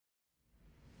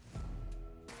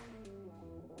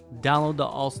Download the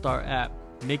All-Star app.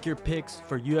 Make your picks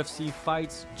for UFC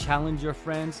fights, challenge your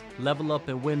friends, level up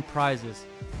and win prizes.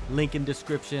 Link in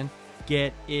description.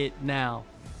 Get it now.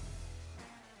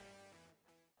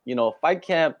 You know, fight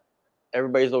camp,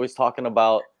 everybody's always talking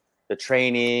about the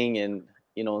training and,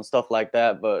 you know, and stuff like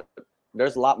that. But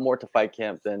there's a lot more to fight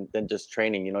camp than just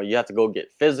training. You know, you have to go get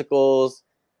physicals.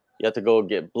 You have to go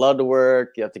get blood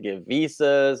work. You have to get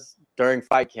visas during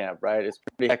fight camp, right? It's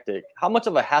pretty hectic. How much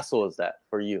of a hassle is that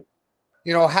for you?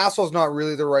 You know, hassle is not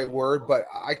really the right word, but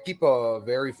I keep a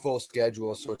very full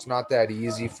schedule, so it's not that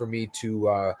easy for me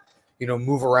to,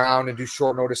 move around and do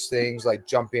short notice things like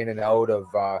jump in and out of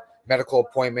medical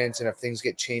appointments. And if things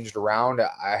get changed around,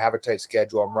 I have a tight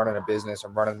schedule. I'm running a business.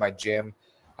 I'm running my gym.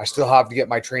 I still have to get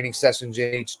my training sessions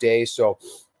in each day. So,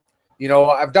 you know,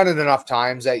 I've done it enough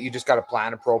times that you just got to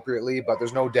plan appropriately, but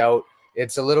there's no doubt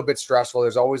it's a little bit stressful.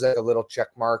 There's always like a little check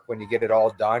mark when you get it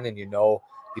all done and you know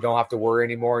you don't have to worry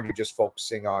anymore and you're just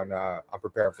focusing on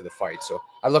preparing for the fight. So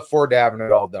I look forward to having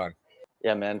it all done.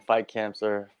 Yeah, man, fight camps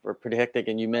are pretty hectic.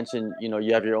 And you mentioned, you know,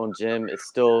 you have your own gym. It's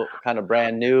still kind of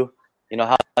brand new. You know,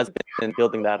 how has it been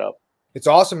building that up? It's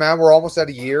awesome, man. We're almost at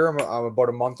a year. I'm about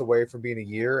a month away from being a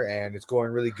year, and it's going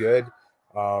really good.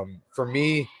 For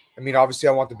me, I mean, obviously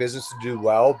I want the business to do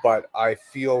well, but I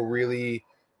feel really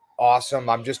awesome.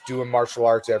 I'm just doing martial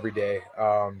arts every day.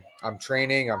 I'm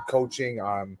training, I'm coaching,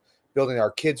 I'm building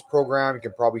our kids program. You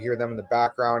can probably hear them in the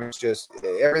background. It's just,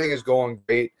 everything is going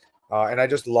great. And I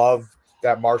just love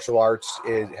that martial arts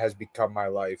has become my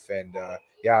life. And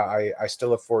I still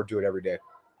look forward to it every day.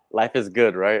 Life is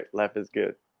good, right? Life is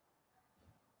good.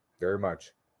 Very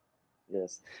much.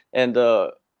 Yes. And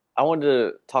I wanted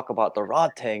to talk about the Raw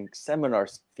Tank seminar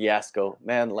fiasco.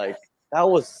 Man, like that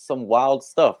was some wild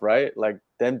stuff, right? Like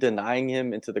them denying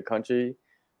him into the country.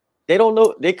 They don't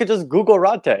know. They could just Google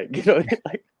Raw Tank, you know,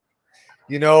 like.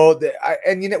 You know,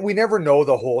 we never know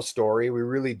the whole story. We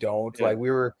really don't. Yeah. Like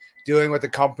we were dealing with a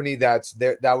company that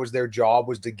was their job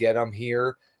was to get them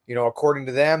here. You know, according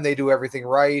to them, they do everything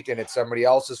right and it's somebody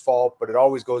else's fault, but it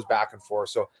always goes back and forth.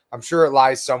 So I'm sure it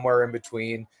lies somewhere in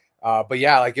between. But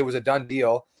yeah, like it was a done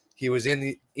deal. He was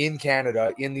in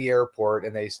Canada in the airport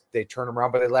and they turned him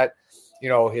around, but they let, you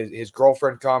know, his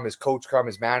girlfriend come, his coach come,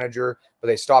 his manager, but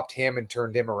they stopped him and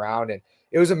turned him around. And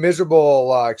it was a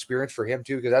miserable experience for him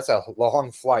too, because that's a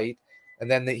long flight.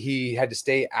 And then he had to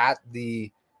stay at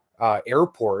the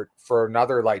airport for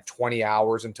another like 20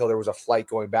 hours until there was a flight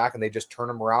going back, and they just turned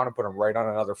him around and put him right on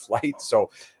another flight. So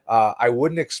I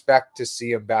wouldn't expect to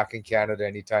see him back in Canada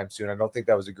anytime soon. I don't think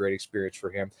that was a great experience for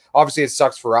him. Obviously it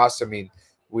sucks for us. I mean,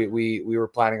 we were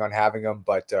planning on having him,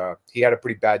 but he had a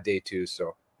pretty bad day too.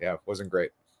 So yeah, it wasn't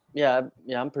great. Yeah,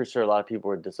 I'm pretty sure a lot of people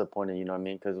were disappointed, you know what I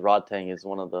mean? Because Rod Tang is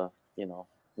one of the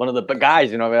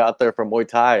guys, you know, out there from Muay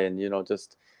Thai and, you know,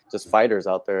 just fighters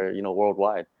out there, you know,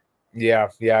 worldwide. Yeah,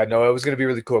 no, it was going to be a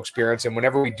really cool experience. And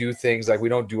whenever we do things, like we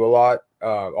don't do a lot,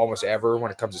 almost ever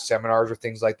when it comes to seminars or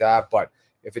things like that. But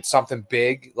if it's something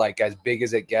big, like as big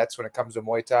as it gets when it comes to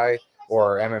Muay Thai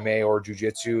or MMA or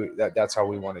Jiu-Jitsu, that's how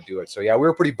we want to do it. So yeah, we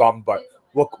were pretty bummed, but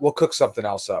we'll cook something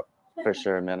else up. For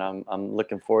sure, man. I'm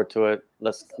looking forward to it.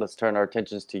 Let's turn our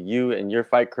attentions to you and your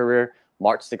fight career.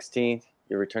 March 16th,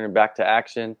 you're returning back to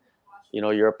action. You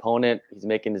know, your opponent, he's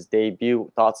making his debut.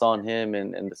 Thoughts on him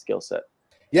and the skill set?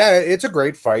 Yeah, it's a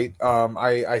great fight.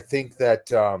 I think that,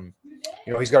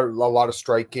 you know, he's got a lot of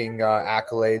striking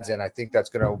accolades, and I think that's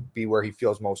going to be where he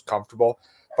feels most comfortable.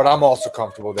 But I'm also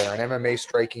comfortable there. And MMA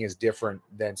striking is different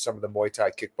than some of the Muay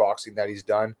Thai kickboxing that he's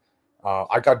done.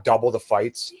 I got double the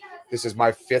fights. This is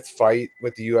my 5th fight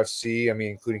with the UFC. I mean,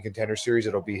 including Contender Series,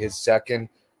 it'll be his 2nd.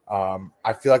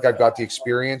 I feel like I've got the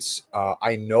experience.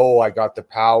 I know I got the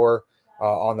power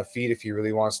on the feet if he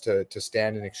really wants to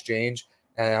stand and exchange.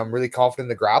 And I'm really confident in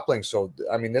the grappling. So,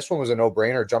 I mean, this one was a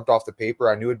no-brainer. Jumped off the paper.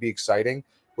 I knew it'd be exciting,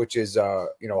 which is,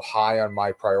 you know, high on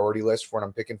my priority list for when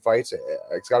I'm picking fights.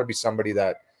 It's got to be somebody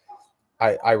that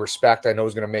I respect. I know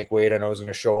is going to make weight. I know is going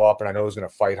to show up, and I know is going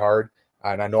to fight hard.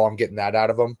 And I know I'm getting that out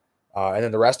of him. And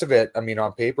then the rest of it, I mean,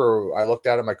 on paper, I looked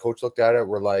at it. My coach looked at it.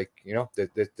 We're like, you know,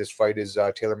 this fight is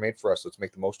tailor-made for us. Let's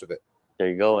make the most of it. There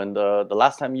you go. And the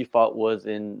last time you fought was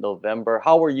in November.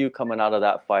 How were you coming out of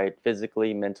that fight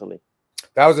physically, mentally?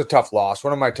 That was a tough loss.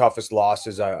 One of my toughest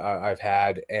losses I've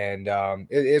had. And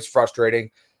it's frustrating.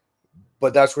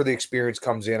 But that's where the experience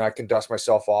comes in. I can dust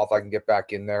myself off. I can get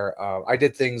back in there. I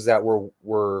did things that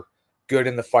were good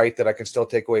in the fight that I can still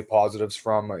take away positives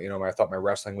from. You know, I thought my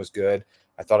wrestling was good.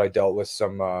 I thought I dealt with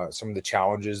some of the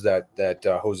challenges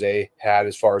that Jose had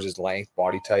as far as his length,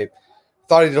 body type.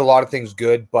 Thought he did a lot of things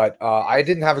good, but I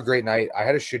didn't have a great night. I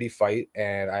had a shitty fight,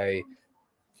 and I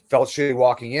felt shitty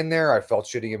walking in there. I felt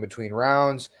shitty in between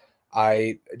rounds.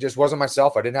 I just wasn't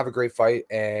myself. I didn't have a great fight,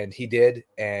 and he did,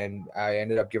 and I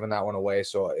ended up giving that one away.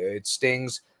 So it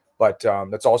stings, but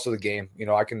that's also the game. You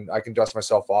know, I can dust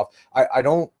myself off.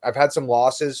 I've had some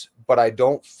losses, but I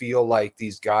don't feel like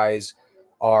these guys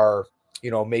are, you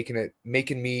know,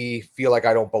 making me feel like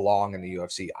I don't belong in the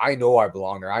UFC. I know I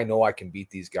belong there. I know I can beat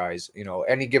these guys. You know,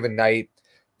 any given night,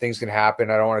 things can happen.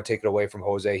 I don't want to take it away from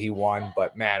Jose. He won,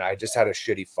 but man, I just had a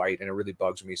shitty fight, and it really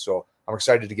bugs me. So I'm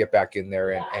excited to get back in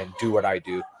there and do what I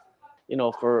do. You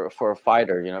know, for a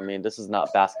fighter, you know, I mean, this is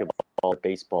not basketball,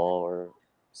 baseball, or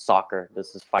soccer.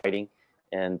 This is fighting,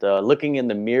 and looking in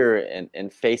the mirror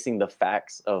and facing the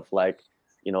facts of, like,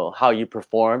 you know, how you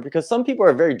perform, because some people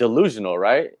are very delusional,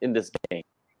 right, in this game.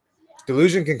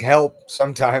 Delusion can help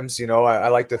sometimes. You know, I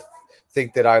like to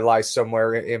think that I lie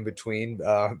somewhere in between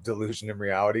delusion and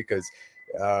reality, because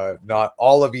not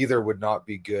all of either would not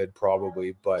be good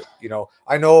probably. But, you know,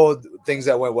 I know things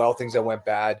that went well, things that went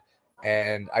bad,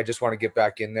 and I just want to get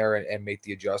back in there and make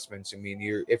the adjustments. I mean,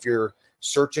 if you're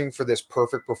searching for this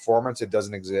perfect performance, it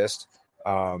doesn't exist.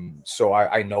 So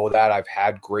I know that I've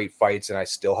had great fights and I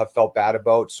still have felt bad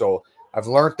about. So I've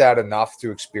learned that enough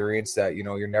through experience that, you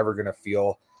know, you're never going to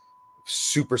feel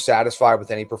super satisfied with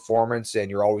any performance, and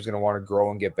you're always going to want to grow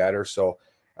and get better. So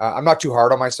I'm not too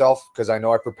hard on myself, because I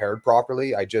know I prepared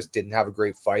properly. I just didn't have a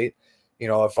great fight. You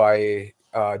know, if I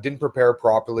didn't prepare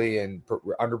properly and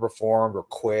underperformed or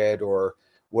quit or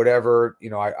whatever, you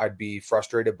know, I'd be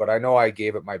frustrated, but I know I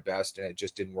gave it my best and it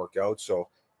just didn't work out. So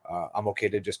I'm okay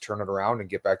to just turn it around and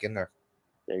get back in there.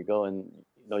 There you go. And,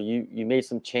 you know, you made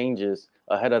some changes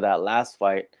ahead of that last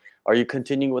fight. Are you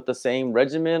continuing with the same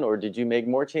regimen, or did you make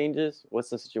more changes?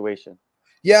 What's the situation?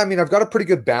 Yeah, I mean, I've got a pretty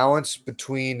good balance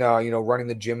between, you know, running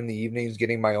the gym in the evenings,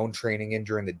 getting my own training in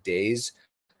during the days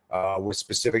with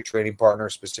specific training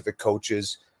partners, specific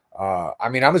coaches. I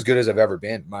mean, I'm as good as I've ever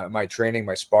been. My training,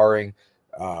 my sparring,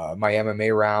 my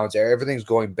MMA rounds, everything's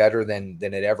going better than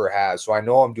it ever has. So I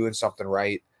know I'm doing something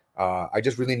right. I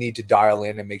just really need to dial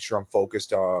in and make sure I'm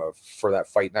focused for that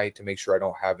fight night, to make sure I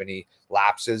don't have any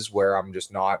lapses where I'm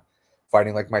just not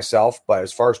fighting like myself. But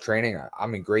as far as training,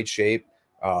 I'm in great shape.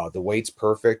 The weight's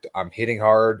perfect. I'm hitting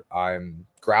hard. I'm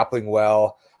grappling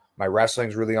well. My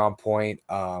wrestling's really on point.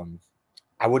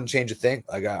 I wouldn't change a thing.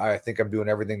 Like, I think I'm doing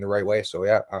everything the right way. So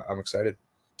yeah, I'm excited.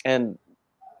 And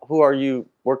who are you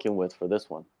working with for this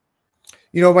one?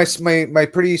 You know, my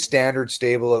pretty standard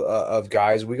stable of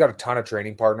guys. We got a ton of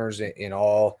training partners in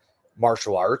all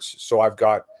martial arts. So I've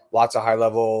got lots of high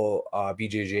level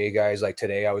BJJ guys. Like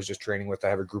today, I was just training with. I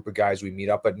have a group of guys. We meet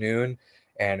up at noon,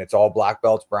 and it's all black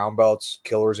belts, brown belts,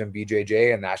 killers in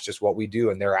BJJ, and that's just what we do.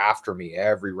 And they're after me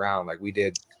every round. Like we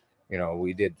did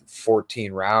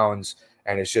 14 rounds,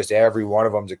 and it's just every one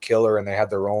of them's a killer, and they have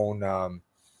their own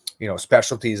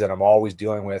specialties that I'm always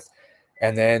dealing with.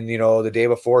 And then, you know, the day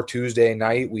before, Tuesday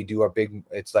night, we do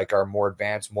it's like our more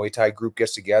advanced Muay Thai group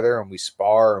gets together, and we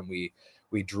spar and we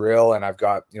drill. And I've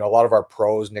got, you know, a lot of our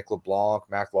pros, Nick LeBlanc,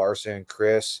 Mac Larson,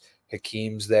 Chris,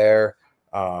 Hakeem's there.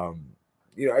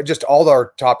 Just all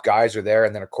our top guys are there.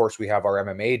 And then, of course, we have our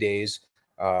MMA days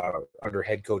under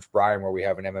head coach Brian, where we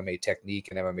have an MMA technique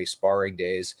and MMA sparring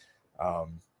days.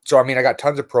 So, I mean, I got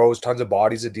tons of pros, tons of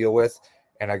bodies to deal with,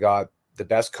 and I got the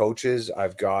best coaches.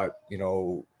 I've got, you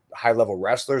know, high-level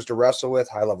wrestlers to wrestle with,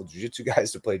 high-level jiu-jitsu guys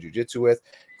to play jiu-jitsu with,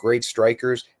 great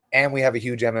strikers, and we have a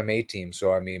huge MMA team.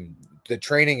 So, I mean, the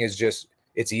training is just,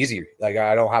 it's easy. Like,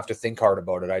 I don't have to think hard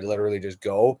about it. I literally just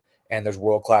go, and there's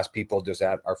world-class people just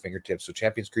at our fingertips. So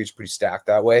Champions Creek's pretty stacked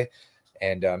that way,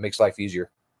 and makes life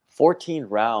easier. 14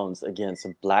 rounds against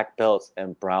some black belts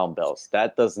and brown belts.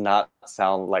 That does not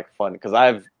sound like fun, because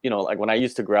I've, you know, like when I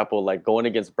used to grapple, like going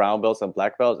against brown belts and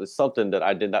black belts is something that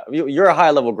I did not. You're a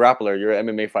high level grappler, you're an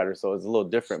MMA fighter, so it's a little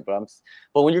different.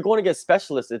 But when you're going against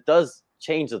specialists, it does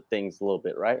change the things a little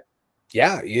bit, right?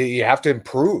 Yeah, you have to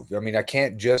improve. I mean, I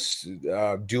can't just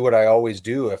do what I always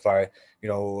do. If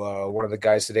one of the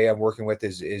guys today I'm working with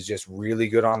is just really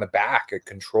good on the back at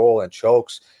control and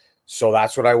chokes. So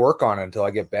that's what I work on until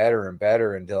I get better and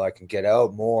better, until I can get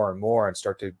out more and more and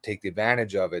start to take the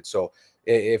advantage of it. So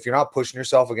if you're not pushing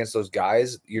yourself against those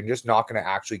guys, you're just not going to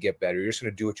actually get better. You're just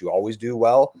going to do what you always do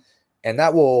well, and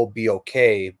that will be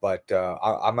okay. But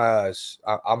I'm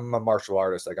a martial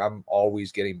artist. Like, I'm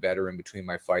always getting better in between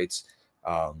my fights.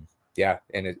 And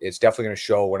it's definitely going to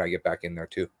show when I get back in there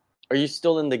too. Are you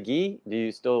still in the gi? Do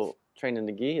you still train in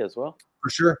the gi as well? For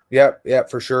sure. Yeah,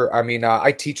 for sure. I mean,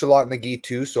 I teach a lot in the gi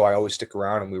too, so I always stick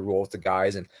around and we roll with the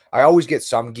guys, and I always get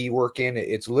some gi work in.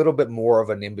 It's a little bit more of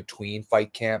an in-between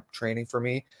fight camp training for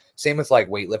me. Same with like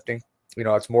weightlifting. You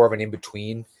know, it's more of an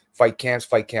in-between fight camps.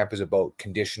 Fight camp is about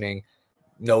conditioning,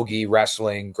 no-gi,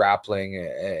 wrestling, grappling,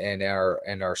 and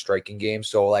our striking game.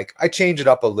 So like I change it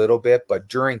up a little bit, but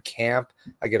during camp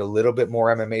I get a little bit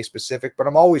more MMA specific, but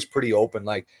I'm always pretty open.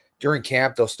 Like during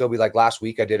camp, they'll still be like last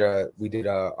week we did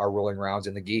our rolling rounds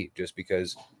in the gi just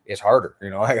because it's harder.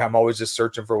 Like I'm always just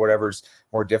searching for whatever's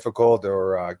more difficult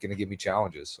or going to give me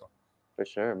challenges. So. For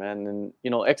sure, man. And,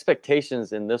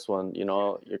 expectations in this one,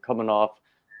 you're coming off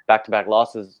back-to-back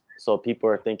losses. So people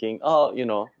are thinking, oh,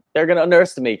 they're going to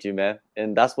underestimate you, man.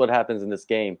 And that's what happens in this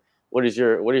game. What is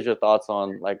your thoughts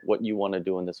on like what you want to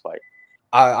do in this fight?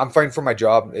 I'm fighting for my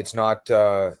job. It's not,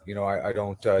 I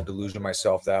don't delusion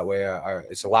myself that way.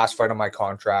 It's the last fight on my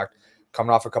contract,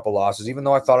 coming off a couple losses. Even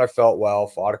though I thought I felt well,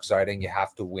 fought exciting, you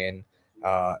have to win.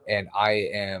 And I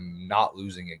am not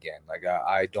losing again. Like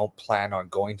I don't plan on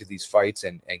going to these fights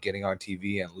and getting on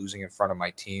TV and losing in front of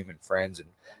my team and friends and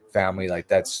family. Like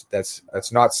that's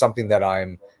not something that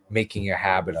I'm making a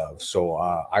habit of. So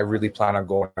I really plan on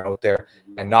going out there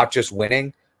and not just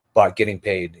winning, but getting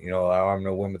paid. I'm going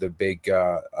to win with a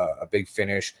big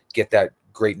finish, get that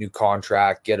great new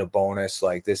contract, get a bonus.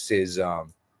 Like this is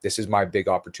my big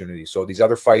opportunity. So these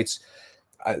other fights,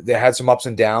 they had some ups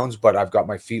and downs, but I've got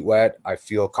my feet wet. I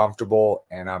feel comfortable,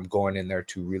 and I'm going in there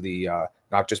to really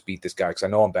not just beat this guy because I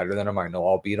know I'm better than him. I know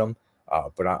I'll beat him,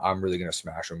 but I'm really going to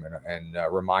smash him and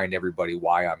remind everybody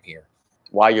why I'm here.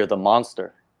 Why you're the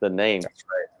monster, the name.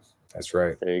 That's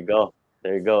right. There you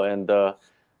go. And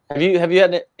have you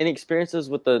had any experiences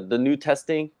with the new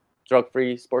testing, Drug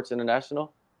Free Sports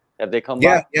International? Have they come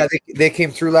by? Yeah, they came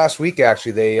through last week.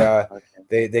 Actually,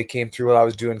 they came through while I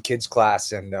was doing kids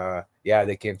class, and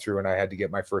they came through, and I had to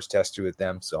get my first test through with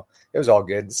them. So it was all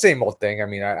good. Same old thing. I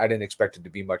mean, I didn't expect it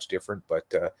to be much different,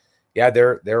 but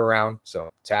they're around, so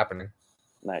it's happening.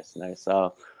 Nice.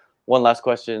 One last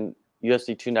question: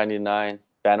 UFC 299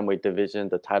 bantamweight division.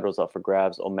 The title's up for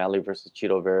grabs. O'Malley versus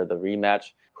Chito Vera, the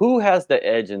rematch. Who has the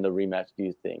edge in the rematch? Do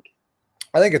you think?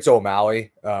 I think it's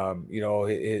O'Malley.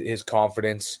 His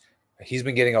confidence. He's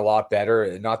been getting a lot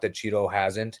better. Not that Chito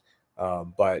hasn't,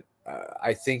 but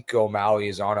I think O'Malley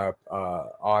is on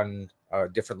a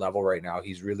different level right now.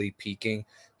 He's really peaking.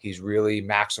 He's really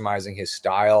maximizing his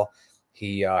style.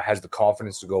 He has the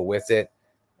confidence to go with it.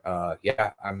 I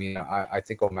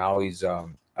think O'Malley's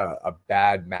a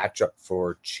bad matchup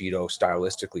for Chito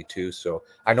stylistically too. So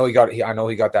I know he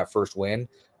got that first win.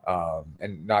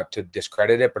 And not to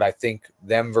discredit it, but I think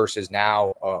them versus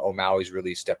now, O'Malley's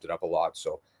really stepped it up a lot.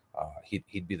 So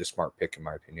he'd be the smart pick in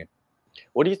my opinion.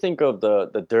 What do you think of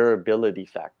the durability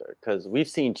factor? Because we've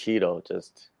seen Chito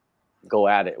just go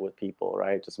at it with people,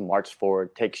 right? Just march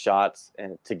forward, take shots,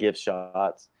 and to give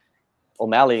shots.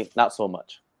 O'Malley, not so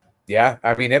much. Yeah,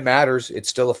 I mean, it matters. It's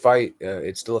still a fight.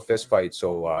 It's still a fist fight.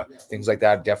 So things like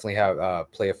that definitely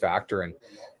have play a factor. And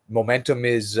momentum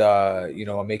is, a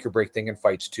make or break thing in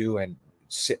fights too. And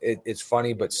it's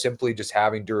funny, but simply just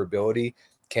having durability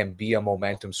can be a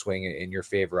momentum swing in your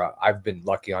favor. I've been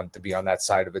lucky to be on that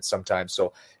side of it sometimes.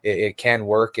 So it can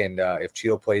work. And if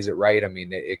Chito plays it right, I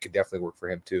mean, it could definitely work for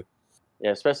him too.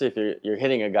 Yeah, especially if you're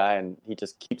hitting a guy and he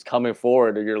just keeps coming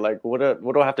forward, and you're like, what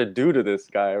do I have to do to this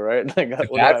guy, right? Like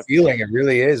that feeling, it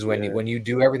really is when you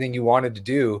do everything you wanted to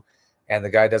do, and the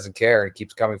guy doesn't care and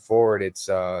keeps coming forward. It's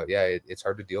it's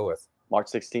hard to deal with. March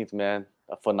 16th, man,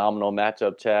 a phenomenal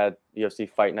matchup, Chad. UFC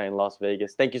Fight Night in Las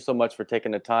Vegas. Thank you so much for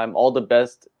taking the time. All the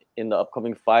best in the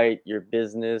upcoming fight, your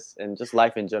business, and just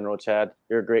life in general, Chad.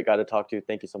 You're a great guy to talk to.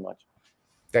 Thank you so much.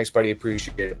 Thanks, buddy.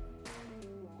 Appreciate it.